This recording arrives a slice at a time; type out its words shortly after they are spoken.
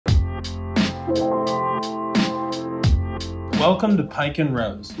Welcome to Pike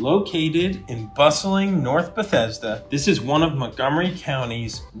Rose. Located in bustling North Bethesda, this is one of Montgomery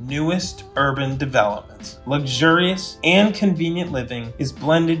County's newest urban developments. Luxurious and convenient living is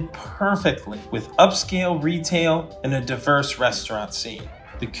blended perfectly with upscale retail and a diverse restaurant scene.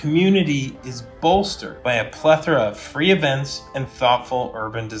 The community is bolstered by a plethora of free events and thoughtful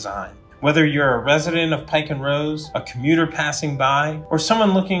urban design. Whether you're a resident of Pike Rose, a commuter passing by, or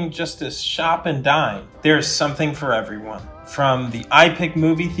someone looking just to shop and dine, there's something for everyone. From the iPic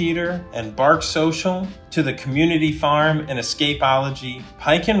movie theater and Bark Social to the community farm and Escapology,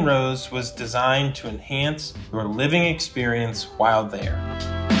 Pike Rose was designed to enhance your living experience while there.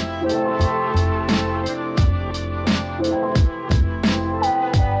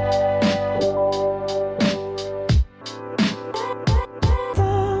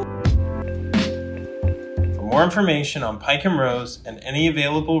 For more information on Pike Rose and any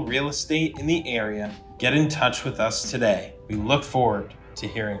available real estate in the area, get in touch with us today. We look forward to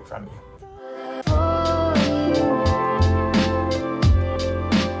hearing from you.